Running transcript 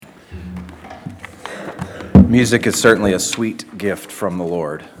Music is certainly a sweet gift from the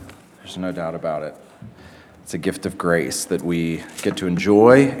Lord. There's no doubt about it. It's a gift of grace that we get to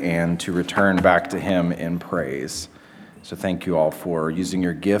enjoy and to return back to Him in praise. So thank you all for using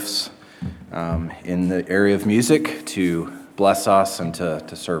your gifts in the area of music to bless us and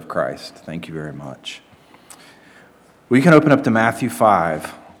to serve Christ. Thank you very much. We can open up to Matthew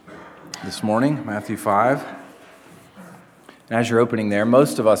 5 this morning, Matthew 5. And as you're opening there,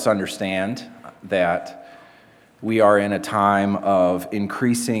 most of us understand that we are in a time of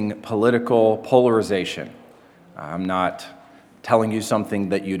increasing political polarization. I'm not telling you something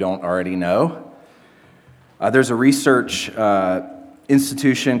that you don't already know. There's a research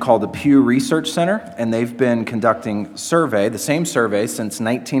institution called the Pew Research Center, and they've been conducting the same survey since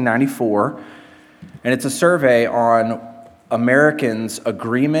 1994, and it's a survey on Americans'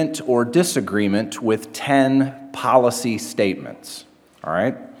 agreement or disagreement with 10 policy statements, all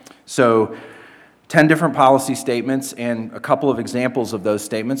right? So 10 different policy statements and a couple of examples of those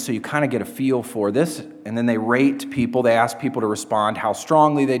statements, so you kind of get a feel for this. And then they rate people. They ask people to respond how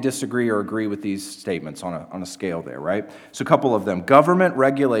strongly they disagree or agree with these statements on a scale there, right? So a couple of them. Government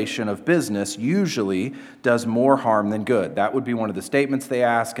regulation of business usually does more harm than good. That would be one of the statements they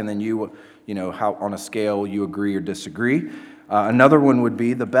ask, and then you know, how on a scale you agree or disagree. Another one would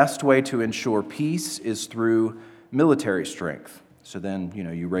be the best way to ensure peace is through military strength. So then,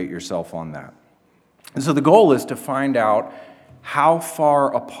 you rate yourself on that. And so the goal is to find out how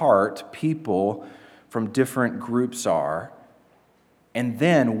far apart people from different groups are, and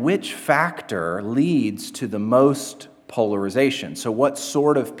then which factor leads to the most polarization. So what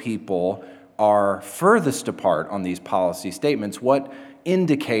sort of people are furthest apart on these policy statements? What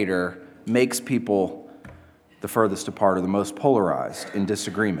indicator makes people the furthest apart or the most polarized in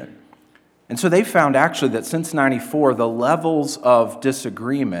disagreement? And so they found actually that since 94, the levels of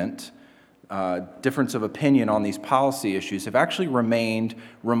disagreement, difference of opinion on these policy issues have actually remained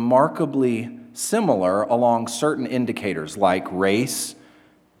remarkably similar along certain indicators like race,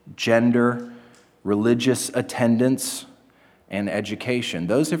 gender, religious attendance, and education.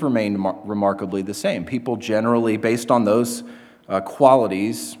 Those have remained remarkably the same. People generally, based on those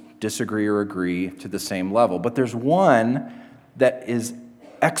qualities, disagree or agree to the same level. But there's one that is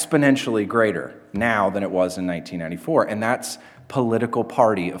exponentially greater now than it was in 1994, and that's political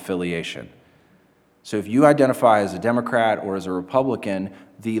party affiliation. So if you identify as a Democrat or as a Republican,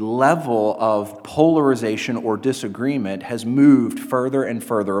 the level of polarization or disagreement has moved further and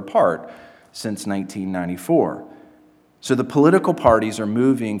further apart since 1994. So the political parties are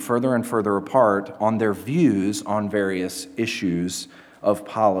moving further and further apart on their views on various issues of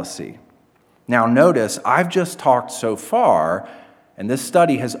policy. Now notice, I've just talked so far, and this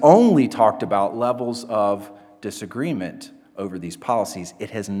study has only talked about levels of disagreement over these policies. It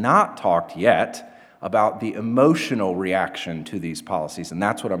has not talked yet about the emotional reaction to these policies, and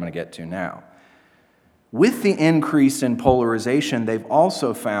that's what I'm going to get to now. With the increase in polarization, they've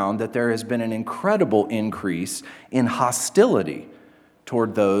also found that there has been an incredible increase in hostility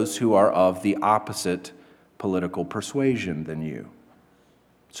toward those who are of the opposite political persuasion than you.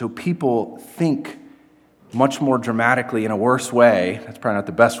 So people think much more dramatically in a worse way. That's probably not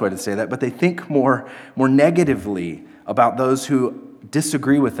the best way to say that, but they think more negatively about those who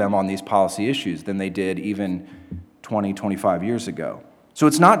disagree with them on these policy issues than they did even 20, 25 years ago. So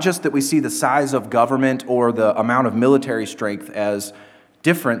it's not just that we see the size of government or the amount of military strength as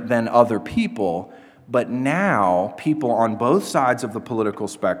different than other people, but now people on both sides of the political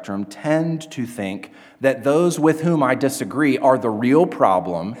spectrum tend to think that those with whom I disagree are the real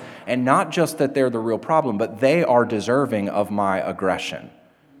problem, and not just that they're the real problem, but they are deserving of my aggression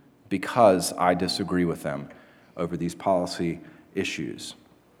because I disagree with them over these policy issues.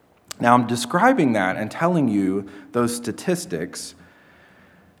 Now, I'm describing that and telling you those statistics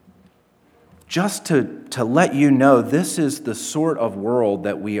just to let you know this is the sort of world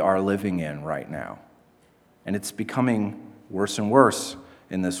that we are living in right now. And it's becoming worse and worse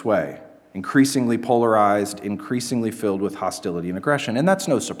in this way. Increasingly polarized, increasingly filled with hostility and aggression. And that's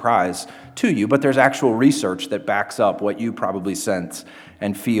no surprise to you, but there's actual research that backs up what you probably sense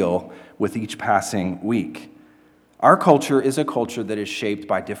and feel with each passing week. Our culture is a culture that is shaped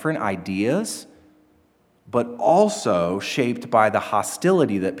by different ideas, but also shaped by the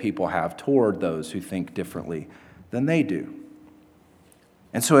hostility that people have toward those who think differently than they do.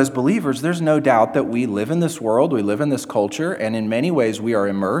 And so as believers, there's no doubt that we live in this world, we live in this culture, and in many ways we are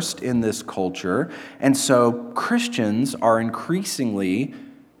immersed in this culture. And so Christians are increasingly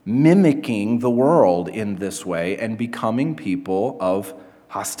mimicking the world in this way and becoming people of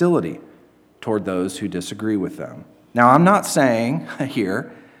hostility toward those who disagree with them. Now, I'm not saying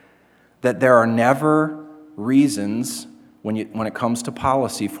here that there are never reasons when it comes to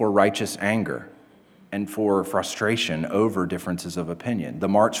policy for righteous anger and for frustration over differences of opinion. The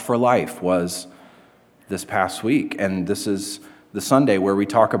March for Life was this past week, and this is the Sunday where we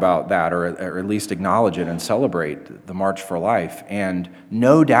talk about that, or at least acknowledge it and celebrate the March for Life. And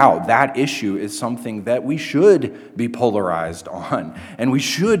no doubt that issue is something that we should be polarized on, and we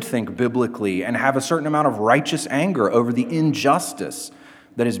should think biblically and have a certain amount of righteous anger over the injustice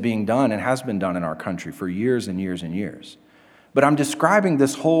that is being done and has been done in our country for years and years and years. But I'm describing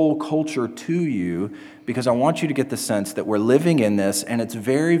this whole culture to you because I want you to get the sense that we're living in this, and it's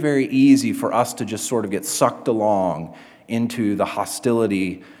very, very easy for us to just sort of get sucked along into the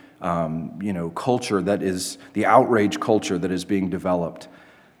hostility, culture that is the outrage culture that is being developed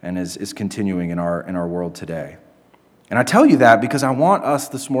and is continuing in our world today. And I tell you that because I want us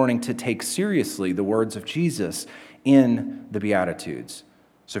this morning to take seriously the words of Jesus in the Beatitudes.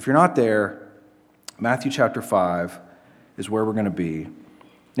 So if you're not there, Matthew chapter 5 is where we're going to be.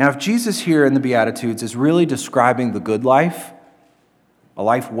 Now, if Jesus here in the Beatitudes is really describing the good life, a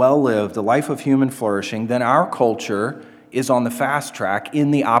life well lived, a life of human flourishing, then our culture is on the fast track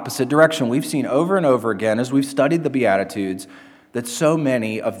in the opposite direction. We've seen over and over again as we've studied the Beatitudes that so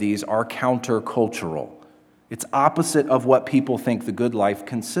many of these are countercultural. It's opposite of what people think the good life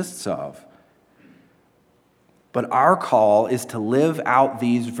consists of. But our call is to live out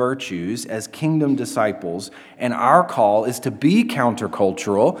these virtues as kingdom disciples, and our call is to be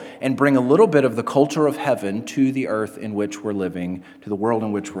countercultural and bring a little bit of the culture of heaven to the earth in which we're living, to the world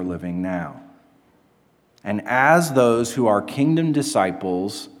in which we're living now. And as those who are kingdom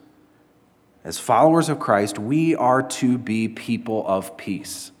disciples, as followers of Christ, we are to be people of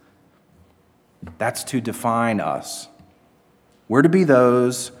peace. That's to define us. We're to be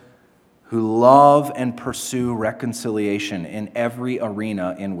those who love and pursue reconciliation in every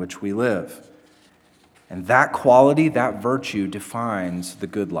arena in which we live. And that quality, that virtue, defines the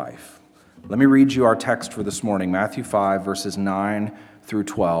good life. Let me read you our text for this morning, Matthew 5, verses 9 through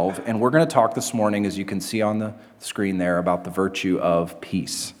 12. And we're going to talk this morning, as you can see on the screen there, about the virtue of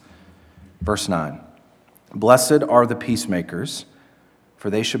peace. Verse 9, "Blessed are the peacemakers, for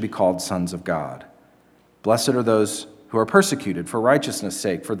they shall be called sons of God. Blessed are those who are persecuted for righteousness'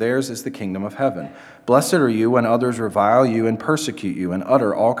 sake, for theirs is the kingdom of heaven. Blessed are you when others revile you and persecute you and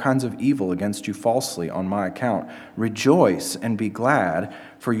utter all kinds of evil against you falsely on my account. Rejoice and be glad,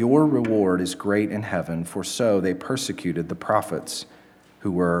 for your reward is great in heaven, for so they persecuted the prophets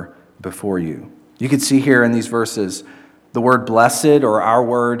who were before you." You can see here in these verses, the word blessed, or our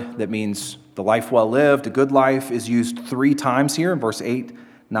word that means the life well lived, a good life, is used 3 times here in verses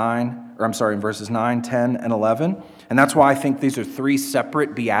 9, 10, and 11. And that's why I think these are 3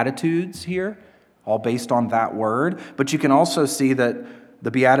 separate beatitudes here, all based on that word. But you can also see that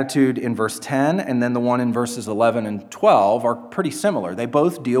the beatitude in verse 10 and then the one in verses 11 and 12 are pretty similar. They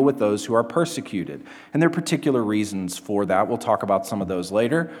both deal with those who are persecuted. And there are particular reasons for that. We'll talk about some of those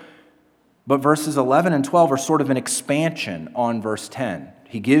later. But verses 11 and 12 are sort of an expansion on verse 10.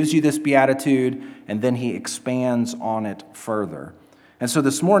 He gives you this beatitude, and then he expands on it further. And so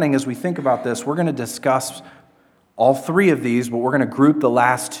this morning, as we think about this, we're going to discuss all 3 of these, but we're going to group the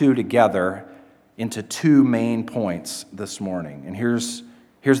last 2 together into 2 main points this morning. And here's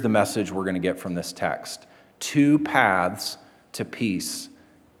the message we're going to get from this text. 2 paths to peace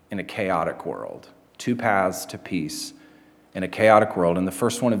in a chaotic world. 2 paths to peace in a chaotic world. And the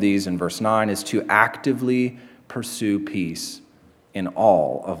first one of these in verse 9 is to actively pursue peace in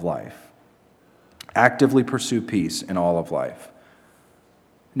all of life. Actively pursue peace in all of life.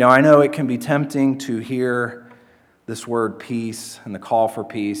 Now, I know it can be tempting to hear this word peace and the call for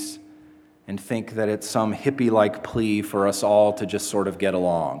peace and think that it's some hippie-like plea for us all to just sort of get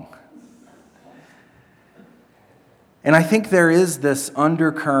along. And I think there is this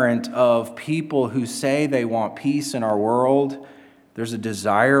undercurrent of people who say they want peace in our world. There's a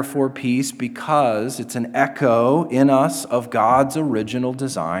desire for peace because it's an echo in us of God's original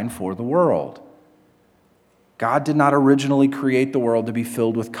design for the world. God did not originally create the world to be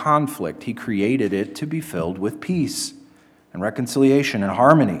filled with conflict. He created it to be filled with peace and reconciliation and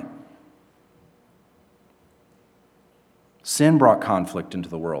harmony. Sin brought conflict into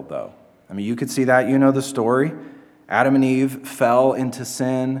the world, though. I mean, you could see that. You know the story. Adam and Eve fell into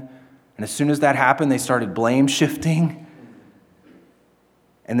sin, and as soon as that happened, they started blame shifting.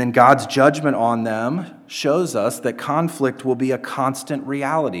 And then God's judgment on them shows us that conflict will be a constant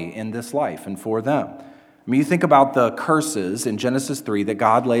reality in this life and for them. I mean, you think about the curses in Genesis 3 that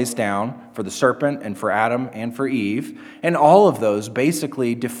God lays down for the serpent and for Adam and for Eve, and all of those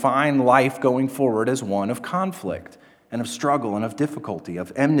basically define life going forward as one of conflict and of struggle and of difficulty,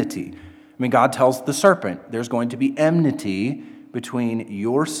 of enmity. I mean, God tells the serpent, there's going to be enmity between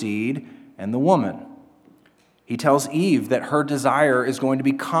your seed and the woman. He tells Eve that her desire is going to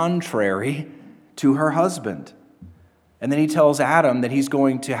be contrary to her husband. And then he tells Adam that he's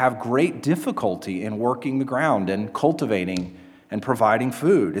going to have great difficulty in working the ground and cultivating and providing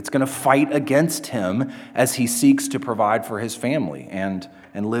food. It's going to fight against him as he seeks to provide for his family and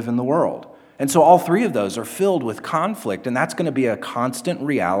live in the world. And so all three of those are filled with conflict, and that's going to be a constant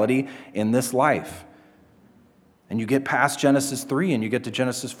reality in this life. And you get past Genesis 3 and you get to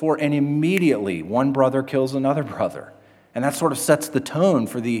Genesis 4, and immediately one brother kills another brother. And that sort of sets the tone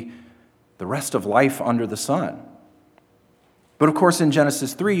for the rest of life under the sun. But of course, in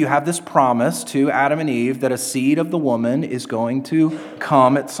Genesis 3, you have this promise to Adam and Eve that a seed of the woman is going to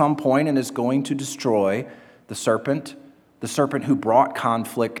come at some point and is going to destroy the serpent who brought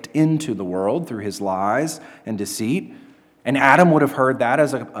conflict into the world through his lies and deceit. And Adam would have heard that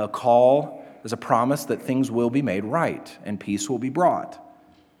as a call, as a promise that things will be made right and peace will be brought.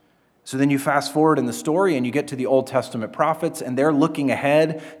 So then you fast forward in the story and you get to the Old Testament prophets, and they're looking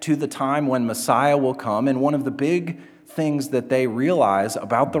ahead to the time when Messiah will come. And one of the big things that they realize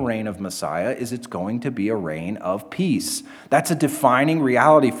about the reign of Messiah is it's going to be a reign of peace. That's a defining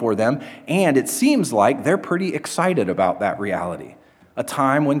reality for them, and it seems like they're pretty excited about that reality, a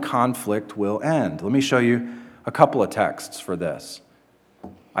time when conflict will end. Let me show you a couple of texts for this.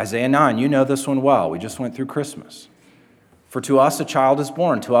 Isaiah 9, you know this one well. We just went through Christmas. For to us a child is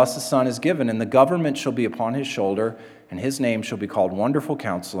born, to us a son is given, and the government shall be upon his shoulder, and his name shall be called Wonderful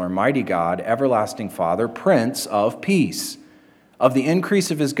Counselor, Mighty God, Everlasting Father, Prince of Peace. Of the increase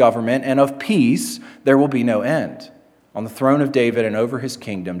of his government and of peace there will be no end. On the throne of David and over his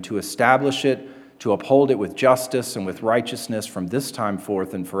kingdom, to establish it, to uphold it with justice and with righteousness from this time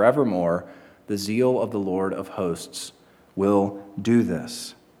forth and forevermore, the zeal of the Lord of hosts will do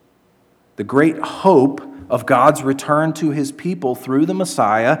this. The great hope of God's return to his people through the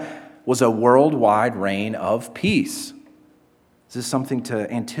Messiah was a worldwide reign of peace. This is something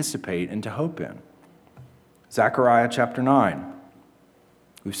to anticipate and to hope in. Zechariah chapter 9.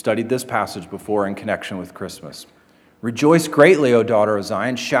 We've studied this passage before in connection with Christmas. Rejoice greatly, O daughter of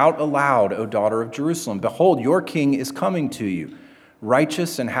Zion. Shout aloud, O daughter of Jerusalem. Behold, your king is coming to you.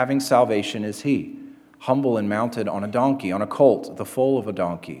 Righteous and having salvation is he. Humble and mounted on a donkey, on a colt, the foal of a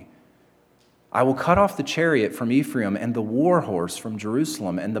donkey. I will cut off the chariot from Ephraim and the war horse from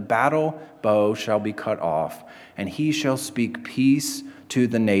Jerusalem, and the battle bow shall be cut off, and he shall speak peace to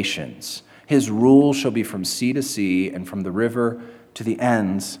the nations. His rule shall be from sea to sea and from the river to the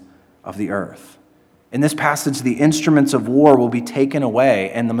ends of the earth. In this passage, the instruments of war will be taken away,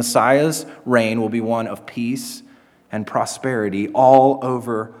 and the Messiah's reign will be one of peace and prosperity all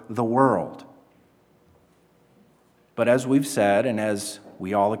over the world. But as we've said, and as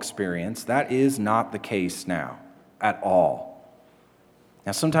we all experience, that is not the case now at all.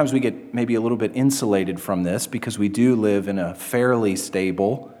 Now, sometimes we get maybe a little bit insulated from this because we do live in a fairly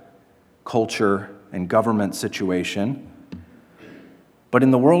stable culture and government situation. But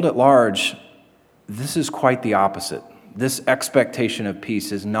in the world at large, this is quite the opposite. This expectation of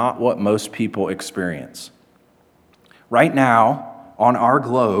peace is not what most people experience. Right now, on our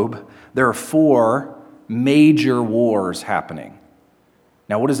globe, there are 4 major wars happening.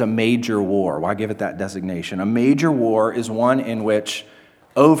 Now, what is a major war? Why give it that designation? A major war is one in which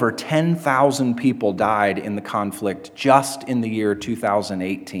over 10,000 people died in the conflict just in the year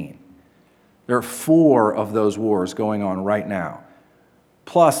 2018. There are 4 of those wars going on right now.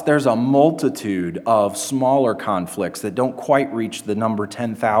 Plus, there's a multitude of smaller conflicts that don't quite reach the number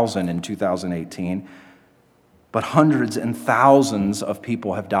 10,000 in 2018, but hundreds and thousands of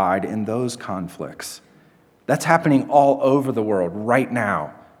people have died in those conflicts. That's happening all over the world right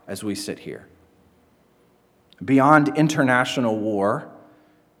now as we sit here. Beyond international war,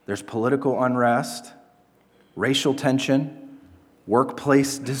 there's political unrest, racial tension,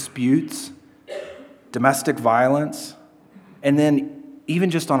 workplace disputes, domestic violence, and then even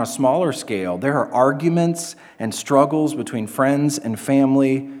just on a smaller scale, there are arguments and struggles between friends and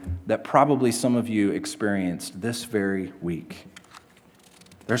family that probably some of you experienced this very week.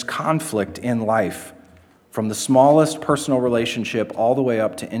 There's conflict in life, from the smallest personal relationship all the way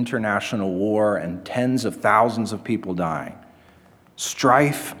up to international war and tens of thousands of people dying.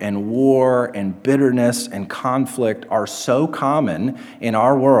 Strife and war and bitterness and conflict are so common in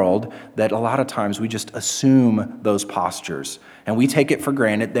our world that a lot of times we just assume those postures. And we take it for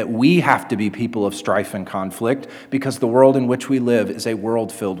granted that we have to be people of strife and conflict because the world in which we live is a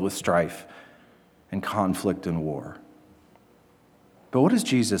world filled with strife and conflict and war. But what does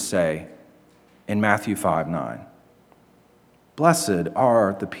Jesus say in Matthew 5:9? Blessed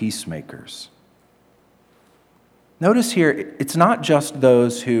are the peacemakers. Notice here, it's not just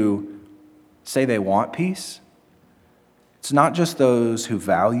those who say they want peace. It's not just those who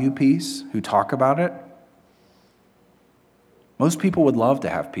value peace, who talk about it. Most people would love to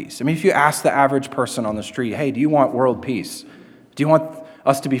have peace. I mean, if you ask the average person on the street, hey, do you want world peace? Do you want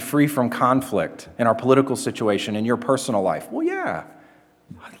us to be free from conflict in our political situation, in your personal life? Well, yeah,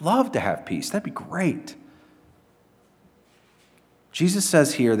 I'd love to have peace. That'd be great. Jesus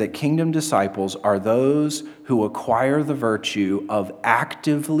says here that kingdom disciples are those who acquire the virtue of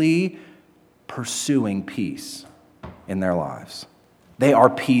actively pursuing peace in their lives. They are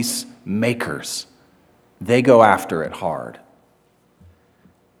peacemakers. They go after it hard.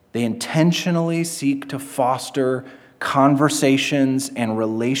 They intentionally seek to foster conversations and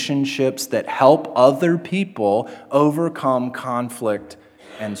relationships that help other people overcome conflict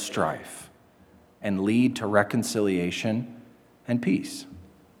and strife and lead to reconciliation and peace.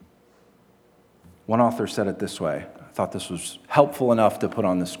 One author said it this way. I thought this was helpful enough to put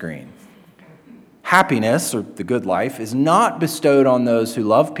on the screen. Happiness, or the good life, is not bestowed on those who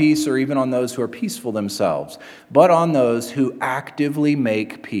love peace or even on those who are peaceful themselves, but on those who actively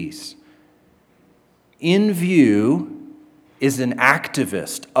make peace. In view is an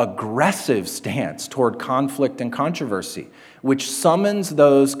activist, aggressive stance toward conflict and controversy, which summons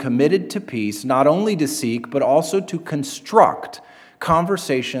those committed to peace not only to seek, but also to construct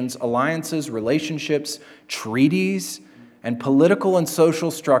conversations, alliances, relationships, treaties, and political and social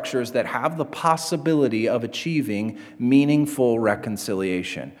structures that have the possibility of achieving meaningful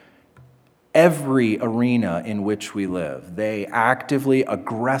reconciliation. Every arena in which we live, they actively,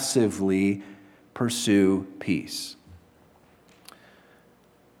 aggressively pursue peace.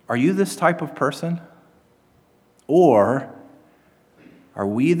 Are you this type of person? Or are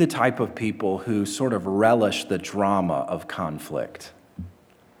we the type of people who sort of relish the drama of conflict?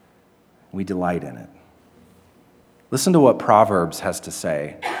 We delight in it. Listen to what Proverbs has to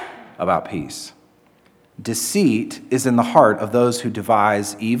say about peace. Deceit is in the heart of those who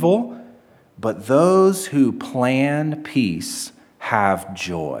devise evil, but those who plan peace have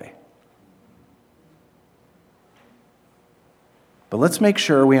joy. But let's make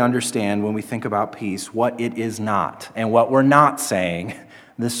sure we understand when we think about peace what it is not and what we're not saying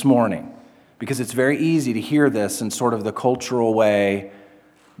this morning. Because it's very easy to hear this in sort of the cultural way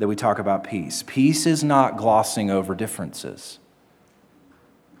that we talk about peace. Peace is not glossing over differences.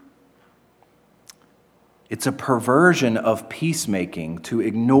 It's a perversion of peacemaking to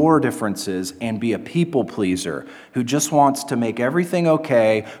ignore differences and be a people pleaser who just wants to make everything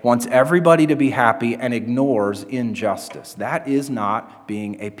okay, wants everybody to be happy, and ignores injustice. That is not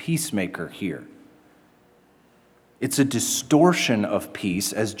being a peacemaker here. It's a distortion of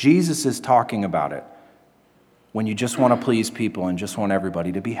peace as Jesus is talking about it, when you just want to please people and just want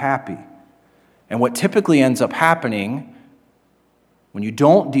everybody to be happy. And what typically ends up happening when you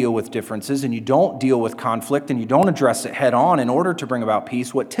don't deal with differences and you don't deal with conflict and you don't address it head on in order to bring about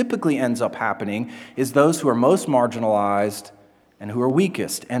peace, what typically ends up happening is those who are most marginalized and who are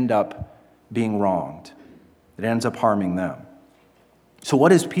weakest end up being wronged. It ends up harming them. So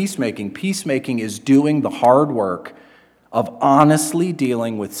what is peacemaking? Peacemaking is doing the hard work of honestly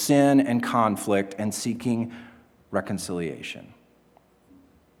dealing with sin and conflict and seeking reconciliation.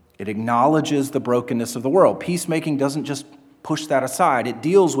 It acknowledges the brokenness of the world. Peacemaking doesn't just push that aside. It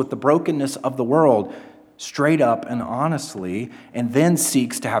deals with the brokenness of the world straight up and honestly, and then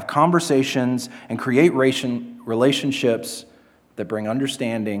seeks to have conversations and create relationships that bring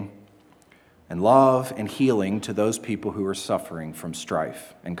understanding and love and healing to those people who are suffering from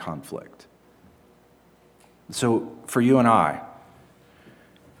strife and conflict. So for you and I,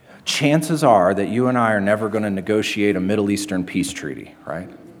 chances are that you and I are never going to negotiate a Middle Eastern peace treaty, right?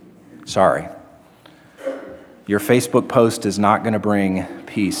 Sorry. Your Facebook post is not going to bring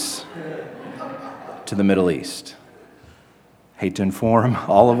peace to the Middle East. Hate to inform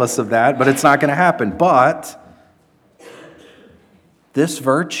all of us of that, but it's not going to happen. But this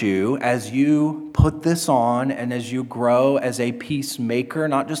virtue, as you put this on and as you grow as a peacemaker,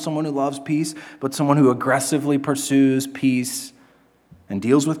 not just someone who loves peace, but someone who aggressively pursues peace and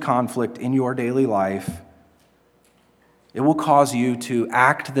deals with conflict in your daily life, it will cause you to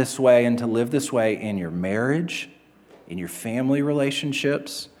act this way and to live this way in your marriage, in your family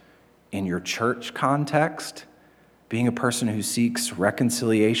relationships, in your church context, being a person who seeks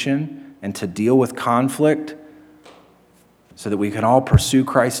reconciliation and to deal with conflict so that we can all pursue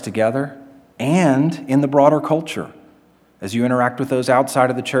Christ together, and in the broader culture as you interact with those outside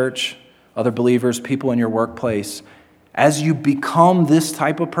of the church, other believers, people in your workplace, As you become this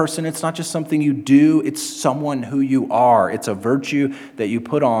type of person, it's not just something you do, it's someone who you are. It's a virtue that you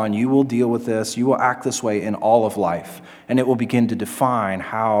put on. You will deal with this. You will act this way in all of life, and it will begin to define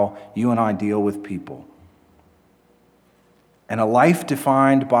how you and I deal with people. And a life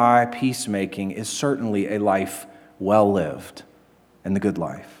defined by peacemaking is certainly a life well lived and the good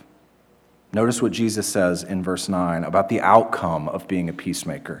life. Notice what Jesus says in verse 9 about the outcome of being a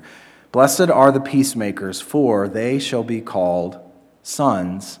peacemaker. Blessed are the peacemakers, for they shall be called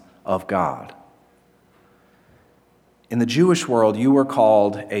sons of God. In the Jewish world, you were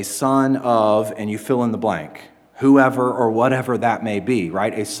called a son of, and you fill in the blank, whoever or whatever that may be,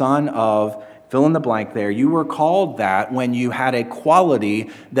 right? A son of, fill in the blank there. You were called that when you had a quality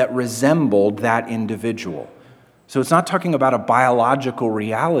that resembled that individual. So it's not talking about a biological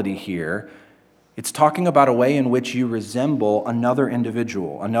reality here. It's talking about a way in which you resemble another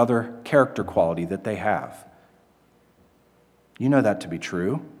individual, another character quality that they have. You know that to be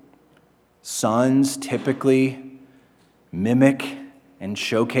true. Sons typically mimic and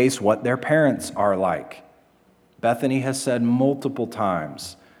showcase what their parents are like. Bethany has said multiple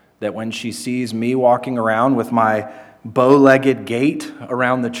times that when she sees me walking around with my bow-legged gait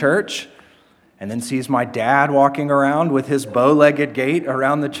around the church, and then sees my dad walking around with his bow-legged gait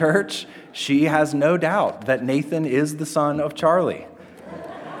around the church, she has no doubt that Nathan is the son of Charlie.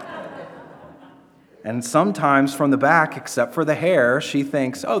 And sometimes from the back, except for the hair, she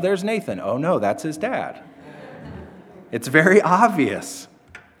thinks, oh, there's Nathan. Oh, no, that's his dad. It's very obvious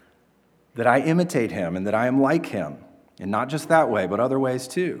that I imitate him and that I am like him. And not just that way, but other ways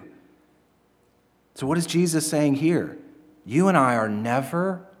too. So what is Jesus saying here? You and I are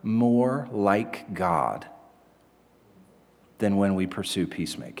never more like God than when we pursue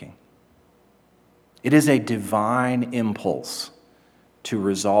peacemaking. It is a divine impulse to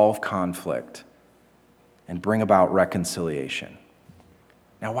resolve conflict and bring about reconciliation.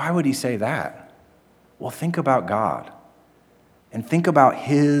 Now, why would he say that? Well, think about God and think about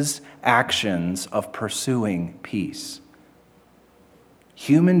his actions of pursuing peace.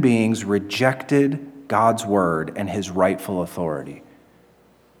 Human beings rejected God's word and his rightful authority.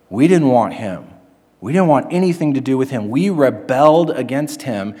 We didn't want him. We didn't want anything to do with him. We rebelled against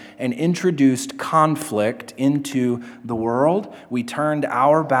him and introduced conflict into the world. We turned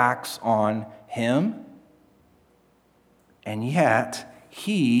our backs on him. And yet,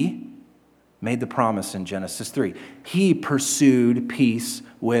 he made the promise in Genesis 3. He pursued peace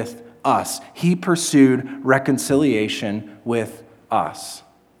with us. He pursued reconciliation with us.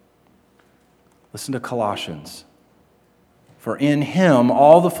 Listen to Colossians. For in him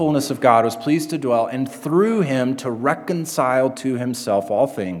all the fullness of God was pleased to dwell, and through him to reconcile to himself all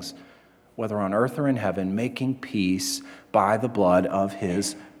things, whether on earth or in heaven, making peace by the blood of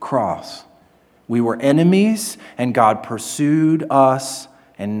his cross. We were enemies, and God pursued us,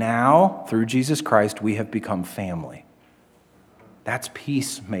 and now, through Jesus Christ, we have become family. That's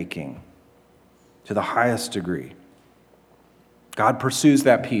peacemaking to the highest degree. God pursues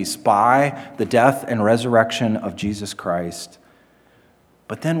that peace by the death and resurrection of Jesus Christ.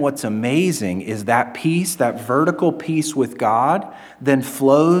 But then what's amazing is that peace, that vertical peace with God, then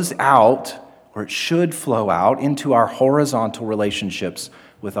flows out, or it should flow out, into our horizontal relationships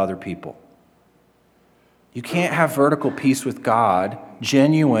with other people. You can't have vertical peace with God,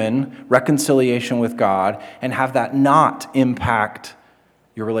 genuine reconciliation with God, and have that not impact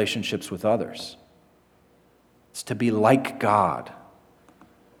your relationships with others. It's to be like God.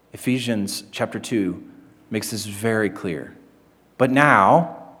 Ephesians chapter 2 makes this very clear. But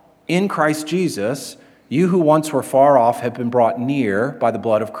now, in Christ Jesus, you who once were far off have been brought near by the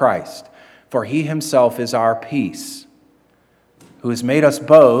blood of Christ. For he himself is our peace, who has made us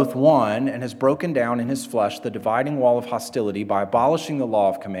both one and has broken down in his flesh the dividing wall of hostility by abolishing the law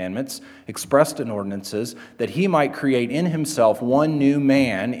of commandments expressed in ordinances, that he might create in himself one new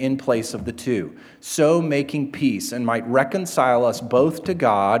man in place of the two, so making peace, and might reconcile us both to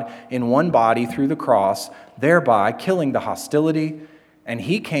God in one body through the cross, thereby killing the hostility. And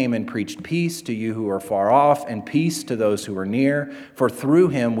he came and preached peace to you who are far off, and peace to those who are near, for through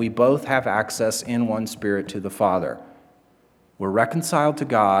him we both have access in one Spirit to the Father. We're reconciled to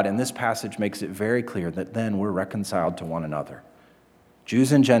God, and this passage makes it very clear that then we're reconciled to one another.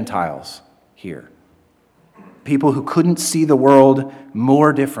 Jews and Gentiles here. People who couldn't see the world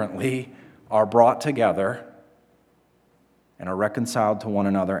more differently are brought together and are reconciled to one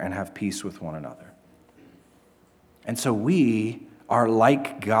another and have peace with one another. And so we are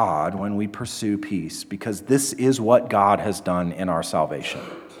like God when we pursue peace, because this is what God has done in our salvation.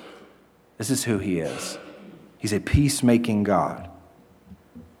 This is who he is. He's a peacemaking God.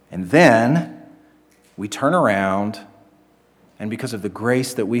 And then we turn around and because of the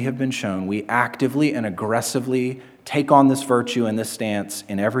grace that we have been shown, we actively and aggressively take on this virtue and this stance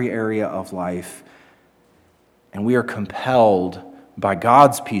in every area of life. And we are compelled by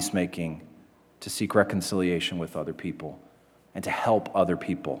God's peacemaking to seek reconciliation with other people and to help other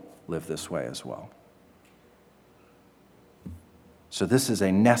people live this way as well. So this is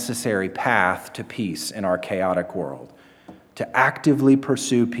a necessary path to peace in our chaotic world, to actively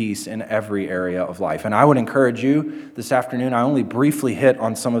pursue peace in every area of life. And I would encourage you this afternoon, I only briefly hit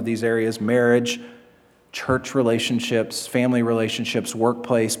on some of these areas: marriage, church relationships, family relationships,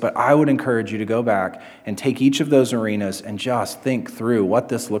 workplace, but I would encourage you to go back and take each of those arenas and just think through what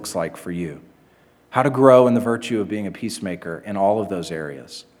this looks like for you. How to grow in the virtue of being a peacemaker in all of those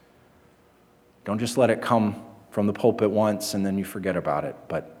areas. Don't just let it come from the pulpit once and then you forget about it,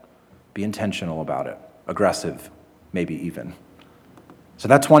 but be intentional about it, aggressive, maybe even. So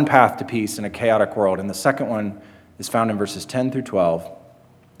that's one path to peace in a chaotic world. And the second one is found in verses 10 through 12.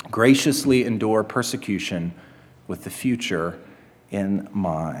 Graciously endure persecution with the future in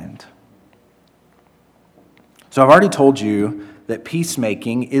mind. So I've already told you that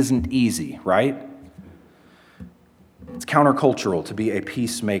peacemaking isn't easy, right? It's countercultural to be a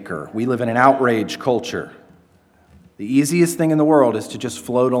peacemaker. We live in an outrage culture. The easiest thing in the world is to just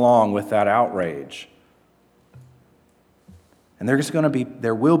float along with that outrage. And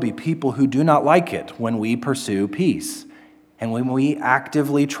there will be people who do not like it when we pursue peace and when we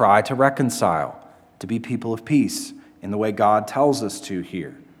actively try to reconcile, to be people of peace in the way God tells us to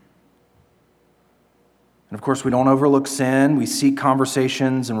here. And of course, we don't overlook sin. We seek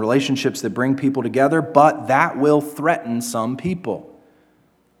conversations and relationships that bring people together, but that will threaten some people.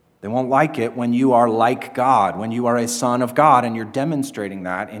 They won't like it when you are like God, when you are a son of God, and you're demonstrating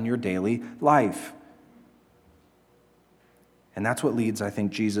that in your daily life. And that's what leads, I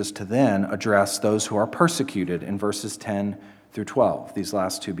think, Jesus to then address those who are persecuted in verses 10 through 12, these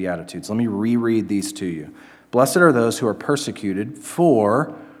last two Beatitudes. Let me reread these to you. Blessed are those who are persecuted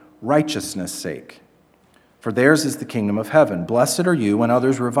for righteousness' sake, for theirs is the kingdom of heaven. Blessed are you when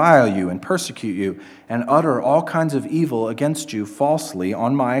others revile you and persecute you and utter all kinds of evil against you falsely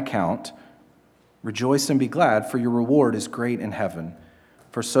on my account. Rejoice and be glad, for your reward is great in heaven,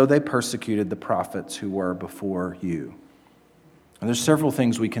 for so they persecuted the prophets who were before you. And there's several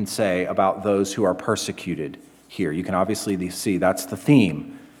things we can say about those who are persecuted here. You can obviously see that's the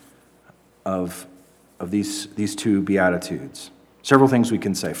theme of these two Beatitudes. Several things we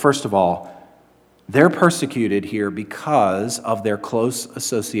can say. First of all, they're persecuted here because of their close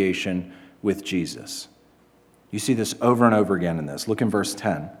association with Jesus. You see this over and over again in this. Look in verse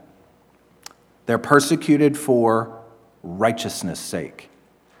 10. They're persecuted for righteousness' sake.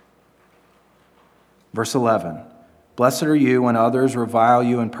 Verse 11. Blessed are you when others revile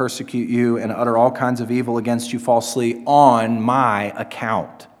you and persecute you and utter all kinds of evil against you falsely on my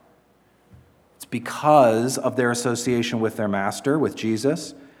account. It's because of their association with their master, with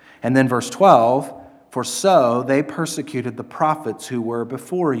Jesus. And then verse 12, for so they persecuted the prophets who were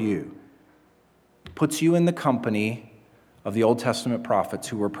before you. Puts you in the company of the Old Testament prophets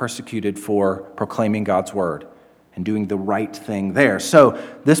who were persecuted for proclaiming God's word and doing the right thing there. So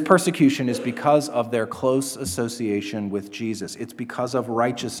this persecution is because of their close association with Jesus. It's because of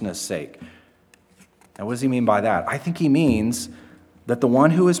righteousness' sake. Now, what does he mean by that? I think he means that the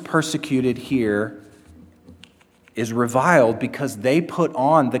one who is persecuted here is reviled because they put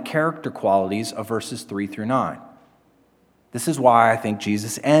on the character qualities of verses 3 through 9. This is why I think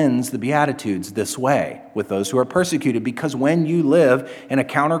Jesus ends the Beatitudes this way with those who are persecuted, because when you live in a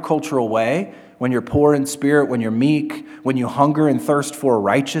countercultural way, when you're poor in spirit, when you're meek, when you hunger and thirst for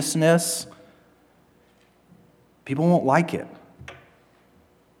righteousness, people won't like it.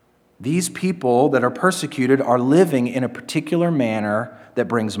 These people that are persecuted are living in a particular manner that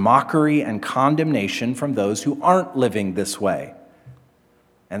brings mockery and condemnation from those who aren't living this way.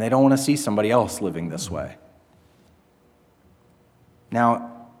 And they don't want to see somebody else living this way.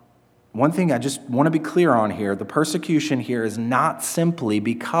 Now, one thing I just want to be clear on here, the persecution here is not simply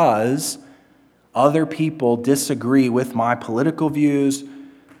because other people disagree with my political views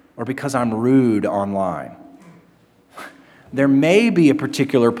or because I'm rude online. There may be a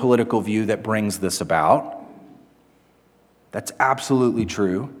particular political view that brings this about. That's absolutely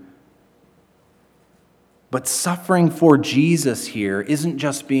true. But suffering for Jesus here isn't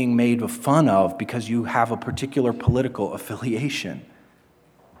just being made fun of because you have a particular political affiliation.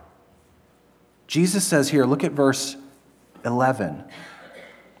 Jesus says here, look at verse 11.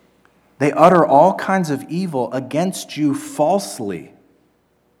 They utter all kinds of evil against you falsely.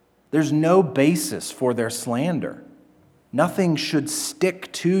 There's no basis for their slander. Nothing should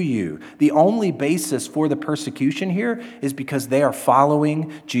stick to you. The only basis for the persecution here is because they are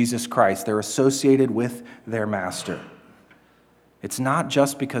following Jesus Christ. They're associated with their master. It's not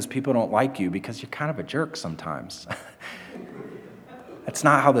just because people don't like you, because you're kind of a jerk sometimes. That's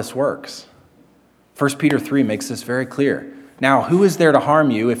not how this works. 1 Peter 3 makes this very clear. Now, who is there to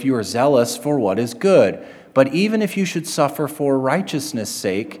harm you if you are zealous for what is good? But even if you should suffer for righteousness'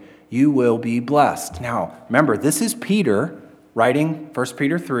 sake, you will be blessed. Now, remember, this is Peter writing 1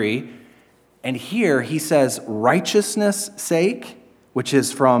 Peter 3, and here he says righteousness' sake, which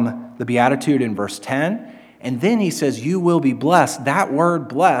is from the Beatitude in verse 10, and then he says you will be blessed. That word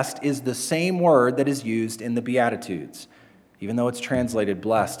blessed is the same word that is used in the Beatitudes, even though it's translated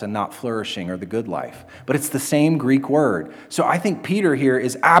blessed and not flourishing or the good life. But it's the same Greek word. So I think Peter here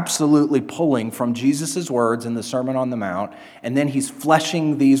is absolutely pulling from Jesus' words in the Sermon on the Mount, and then he's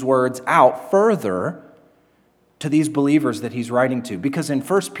fleshing these words out further to these believers that he's writing to. Because in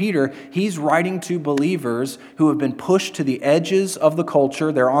 1 Peter, he's writing to believers who have been pushed to the edges of the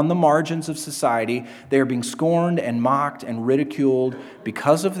culture. They're on the margins of society. They're being scorned and mocked and ridiculed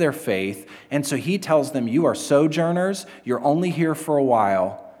because of their faith. And so he tells them, you are sojourners. You're only here for a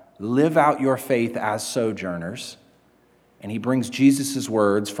while. Live out your faith as sojourners. And he brings Jesus'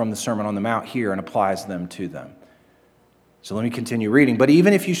 words from the Sermon on the Mount here and applies them to them. So let me continue reading. But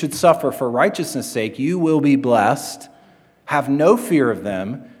even if you should suffer for righteousness' sake, you will be blessed. Have no fear of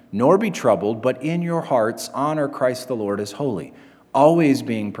them, nor be troubled, but in your hearts honor Christ the Lord as holy, always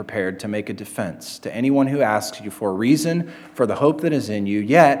being prepared to make a defense to anyone who asks you for a reason for the hope that is in you,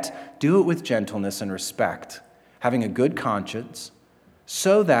 yet do it with gentleness and respect, having a good conscience,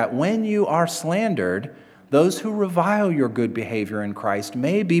 so that when you are slandered, those who revile your good behavior in Christ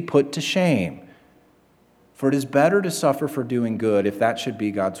may be put to shame. For it is better to suffer for doing good, if that should be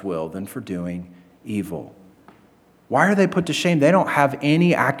God's will, than for doing evil. Why are they put to shame? They don't have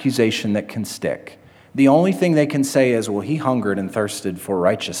any accusation that can stick. The only thing they can say is, well, he hungered and thirsted for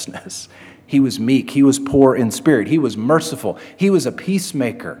righteousness. He was meek. He was poor in spirit. He was merciful. He was a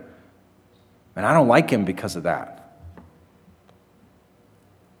peacemaker. And I don't like him because of that.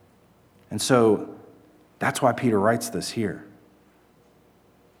 And so that's why Peter writes this here.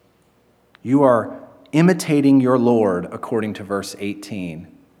 You are imitating your Lord, according to verse 18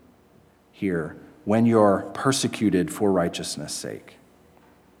 here, when you're persecuted for righteousness' sake.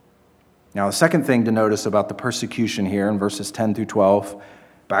 Now, the second thing to notice about the persecution here in verses 10 through 12,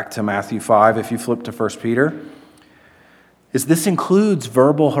 back to Matthew 5, if you flip to 1 Peter, is this includes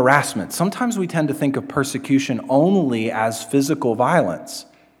verbal harassment. Sometimes we tend to think of persecution only as physical violence,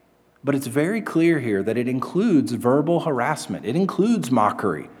 but it's very clear here that it includes verbal harassment. It includes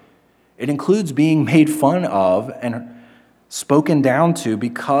mockery. It includes being made fun of and spoken down to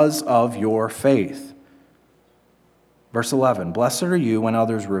because of your faith. Verse 11, blessed are you when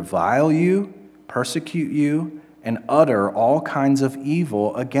others revile you, persecute you, and utter all kinds of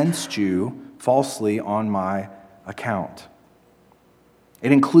evil against you falsely on my account.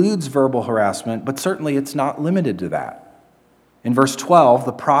 It includes verbal harassment, but certainly it's not limited to that. In verse 12,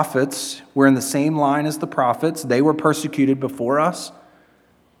 the prophets were in the same line as the prophets. They were persecuted before us.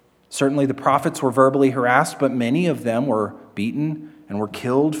 Certainly the prophets were verbally harassed, but many of them were beaten and were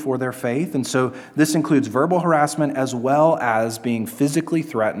killed for their faith. And so this includes verbal harassment as well as being physically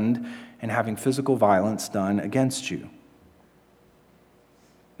threatened and having physical violence done against you.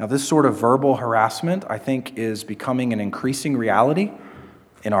 Now, this sort of verbal harassment, I think, is becoming an increasing reality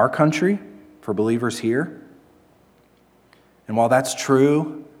in our country for believers here. And while that's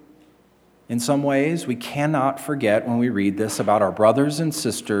true, in some ways, we cannot forget when we read this about our brothers and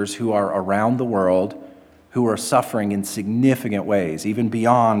sisters who are around the world who are suffering in significant ways, even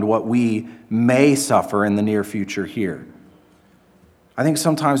beyond what we may suffer in the near future here. I think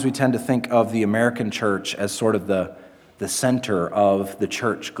sometimes we tend to think of the American church as sort of the center of the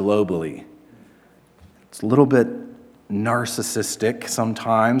church globally. It's a little bit narcissistic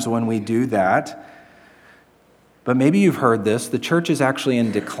sometimes when we do that. But maybe you've heard this. The church is actually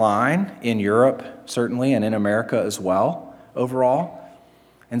in decline in Europe, certainly, and in America as well, overall.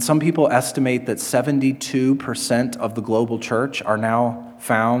 And some people estimate that 72% of the global church are now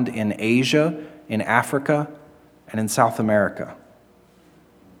found in Asia, in Africa, and in South America.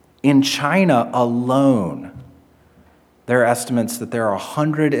 In China alone, there are estimates that there are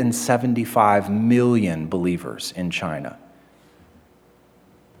 175 million believers in China.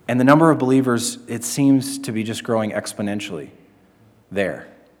 And the number of believers, it seems to be just growing exponentially there.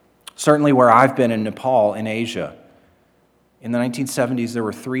 Certainly where I've been in Nepal, in Asia, in the 1970s, there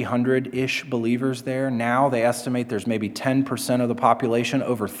were 300-ish believers there. Now they estimate there's maybe 10% of the population,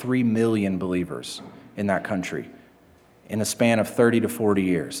 over 3 million believers in that country. in a span of 30 to 40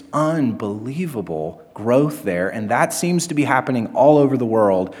 years. Unbelievable growth there, and that seems to be happening all over the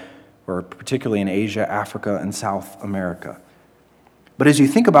world, or particularly in Asia, Africa, and South America. But as you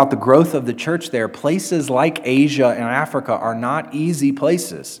think about the growth of the church there, places like Asia and Africa are not easy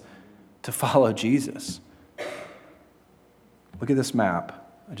places to follow Jesus. Look at this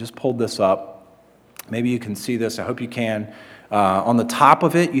map. I just pulled this up. Maybe you can see this. I hope you can. On the top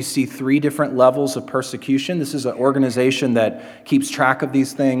of it, you see 3 different levels of persecution. This is an organization that keeps track of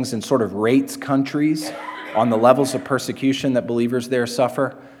these things and sort of rates countries on the levels of persecution that believers there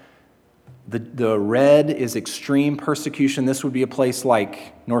suffer. The red is extreme persecution. This would be a place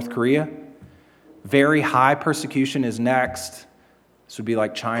like North Korea. Very high persecution is next. This would be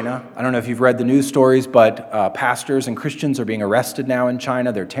like China. I don't know if you've read the news stories, but pastors and Christians are being arrested now in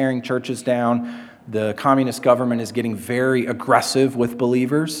China. They're tearing churches down. The communist government is getting very aggressive with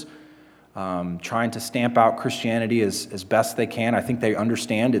believers, trying to stamp out Christianity as best they can. I think they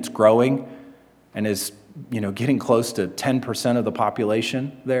understand it's growing and is getting close to 10% of the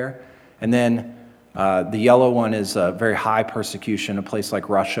population there. And then the yellow one is very high persecution. A place like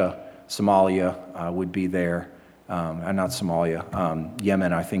Russia, Somalia would be there. Not Somalia,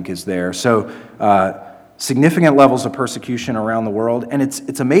 Yemen, I think, is there. So significant levels of persecution around the world. And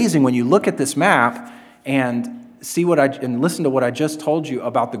it's amazing when you look at this map and see and listen to what I just told you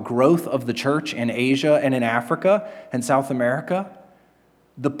about the growth of the church in Asia and in Africa and South America.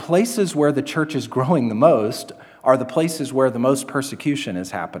 The places where the church is growing the most are the places where the most persecution is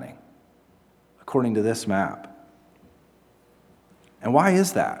happening, according to this map. And why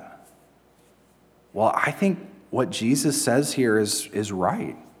is that? Well, I think what Jesus says here is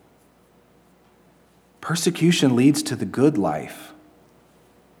right. Persecution leads to the good life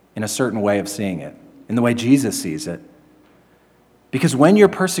in a certain way of seeing it, in the way Jesus sees it. Because when you're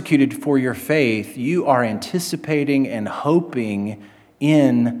persecuted for your faith, you are anticipating and hoping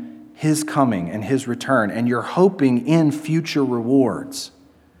in His coming and His return, and you're hoping in future rewards.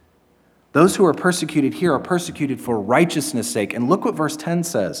 Those who are persecuted here are persecuted for righteousness' sake. And look what verse 10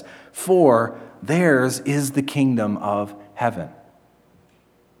 says, for theirs is the kingdom of heaven.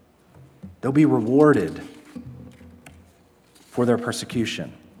 They'll be rewarded for their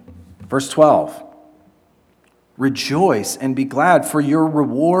persecution. Verse 12, rejoice and be glad, for your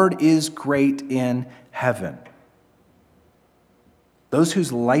reward is great in heaven. Those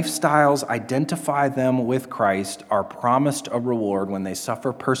whose lifestyles identify them with Christ are promised a reward when they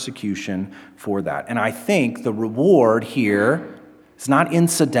suffer persecution for that. And I think the reward here is not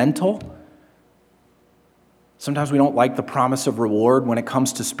incidental. Sometimes we don't like the promise of reward when it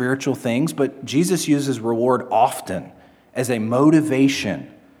comes to spiritual things, but Jesus uses reward often as a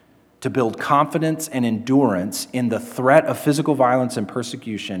motivation to build confidence and endurance in the threat of physical violence and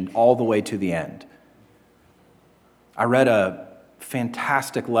persecution all the way to the end. I read a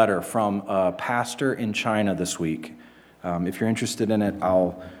fantastic letter from a pastor in China this week. If you're interested in it,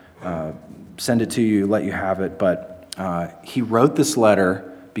 I'll send it to you, let you have it. But he wrote this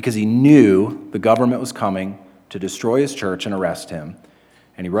letter because he knew the government was coming to destroy his church and arrest him.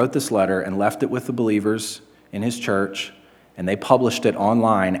 And he wrote this letter and left it with the believers in his church, and they published it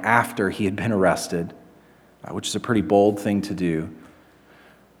online after he had been arrested, which is a pretty bold thing to do.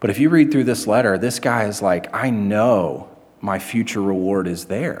 But if you read through this letter, this guy is like, I know my future reward is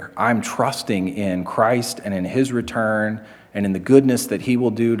there. I'm trusting in Christ and in His return and in the goodness that He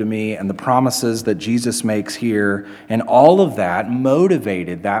will do to me and the promises that Jesus makes here. And all of that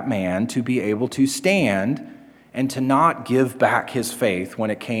motivated that man to be able to stand and to not give back his faith when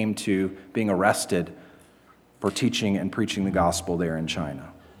it came to being arrested for teaching and preaching the gospel there in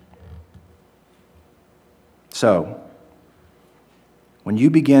China. So, when you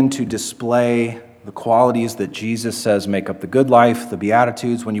begin to display the qualities that Jesus says make up the good life, the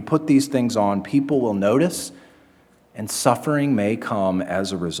Beatitudes, when you put these things on, people will notice, and suffering may come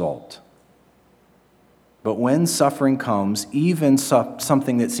as a result. But when suffering comes, even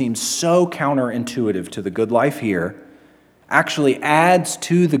something that seems so counterintuitive to the good life here actually adds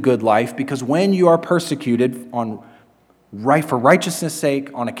to the good life, because when you are persecuted for righteousness'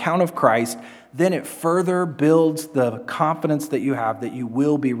 sake on account of Christ, then it further builds the confidence that you have that you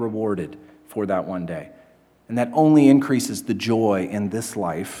will be rewarded for that one day. And that only increases the joy in this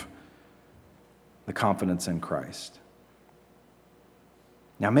life, the confidence in Christ.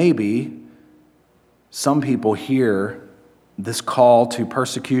 Now maybe some people hear this call to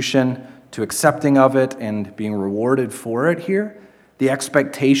persecution, to accepting of it and being rewarded for it here, the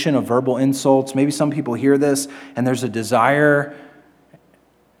expectation of verbal insults. Maybe some people hear this and there's a desire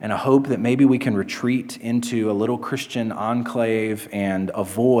and a hope that maybe we can retreat into a little Christian enclave and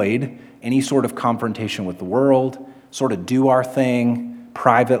avoid any sort of confrontation with the world, sort of do our thing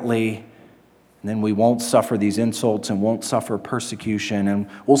privately, and then we won't suffer these insults and won't suffer persecution, and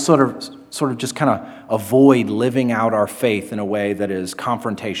we'll sort of just kind of avoid living out our faith in a way that is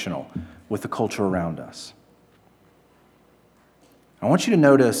confrontational with the culture around us. I want you to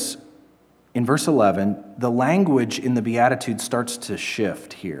notice in verse 11, the language in the Beatitudes starts to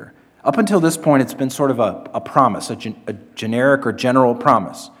shift here. Up until this point, it's been sort of a promise, a generic or general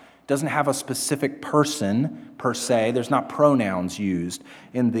promise. It doesn't have a specific person per se. There's not pronouns used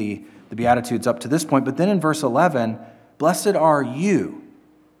in the Beatitudes up to this point. But then in verse 11, blessed are you.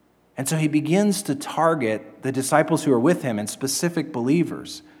 And so he begins to target the disciples who are with him and specific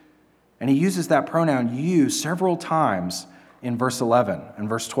believers. And he uses that pronoun you several times in verse 11 and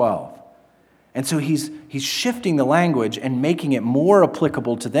verse 12. And so he's shifting the language and making it more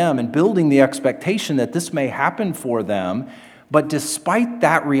applicable to them and building the expectation that this may happen for them. But despite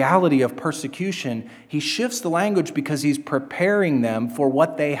that reality of persecution, he shifts the language because he's preparing them for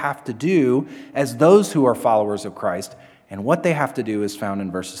what they have to do as those who are followers of Christ. And what they have to do is found in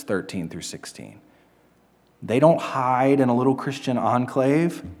verses 13 through 16. They don't hide in a little Christian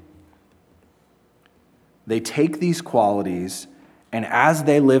enclave. They take these qualities, and as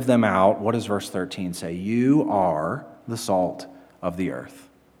they live them out, what does verse 13 say? You are the salt of the earth.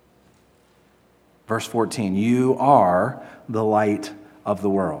 Verse 14, you are the light of the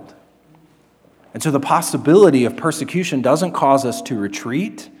world. And so the possibility of persecution doesn't cause us to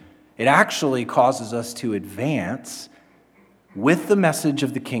retreat. It actually causes us to advance with the message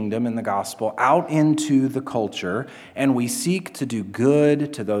of the kingdom and the gospel out into the culture, and we seek to do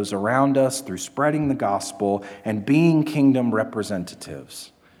good to those around us through spreading the gospel and being kingdom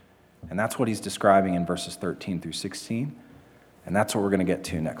representatives. And that's what he's describing in verses 13 through 16, and that's what we're going to get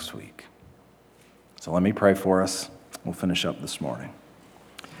to next week. So let me pray for us. We'll finish up this morning.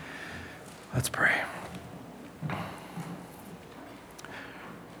 Let's pray.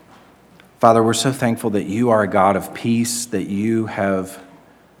 Father, we're so thankful that you are a God of peace, that you have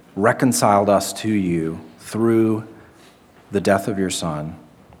reconciled us to you through the death of your Son.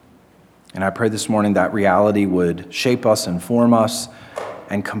 And I pray this morning that reality would shape us, inform us,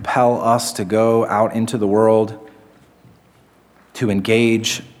 and compel us to go out into the world to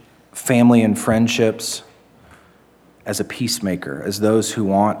engage family and friendships as a peacemaker, as those who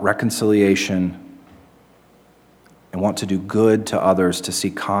want reconciliation and want to do good to others, to see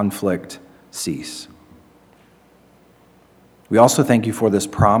conflict cease. We also thank you for this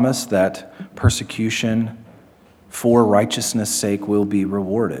promise that persecution for righteousness' sake will be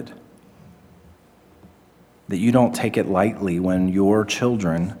rewarded. That you don't take it lightly when your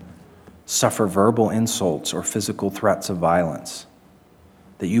children suffer verbal insults or physical threats of violence.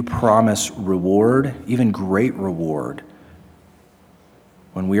 That you promise reward, even great reward,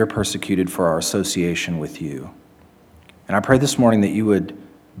 when we are persecuted for our association with you. And I pray this morning that you would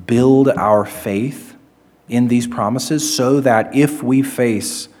build our faith in these promises so that if we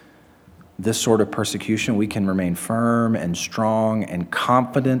face this sort of persecution, we can remain firm and strong and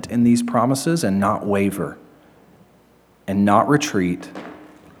confident in these promises and not waver and not retreat,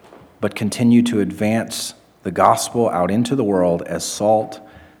 but continue to advance the gospel out into the world as salt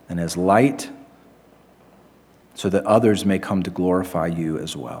and as light so that others may come to glorify you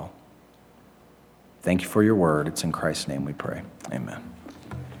as well. Thank you for your word. It's in Christ's name we pray. Amen.